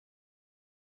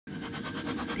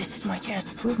is my chance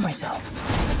to prove myself.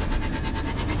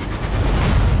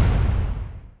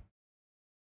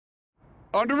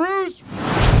 Underoos!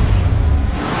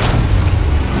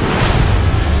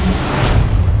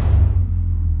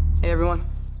 Hey, everyone.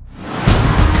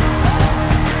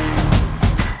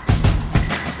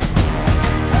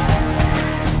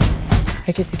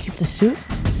 I get to keep the suit?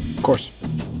 Of course.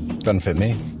 Doesn't fit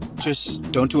me.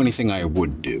 Just don't do anything I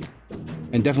would do.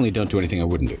 And definitely don't do anything I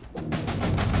wouldn't do.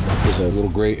 There's a little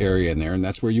gray area in there, and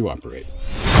that's where you operate.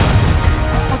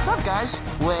 What's up, guys?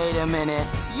 Wait a minute.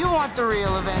 You want the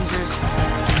real Avengers?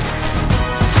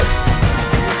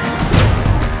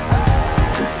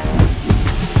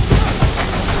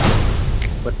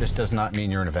 But this does not mean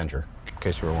you're an Avenger, in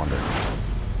case you were wondering.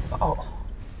 Oh.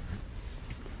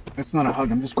 That's not a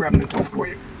hug. I'm just grabbing the door for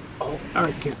you. Oh, all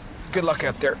right, kid. Good luck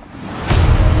out there.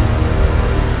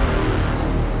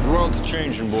 The world's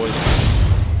changing, boys.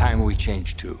 Time we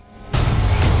change, too.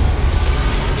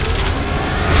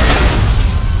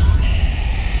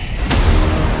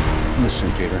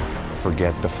 Listen, Peter,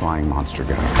 forget the flying monster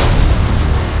guy.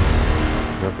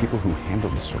 There are people who handle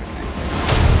this sort of thing.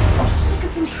 I'm sick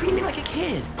of them treating me like a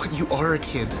kid. But you are a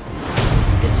kid.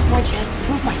 This is my chance to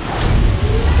prove myself.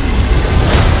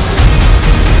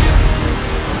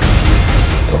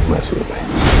 Don't mess with me.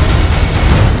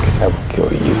 Because I will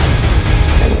kill you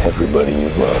and everybody you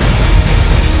love.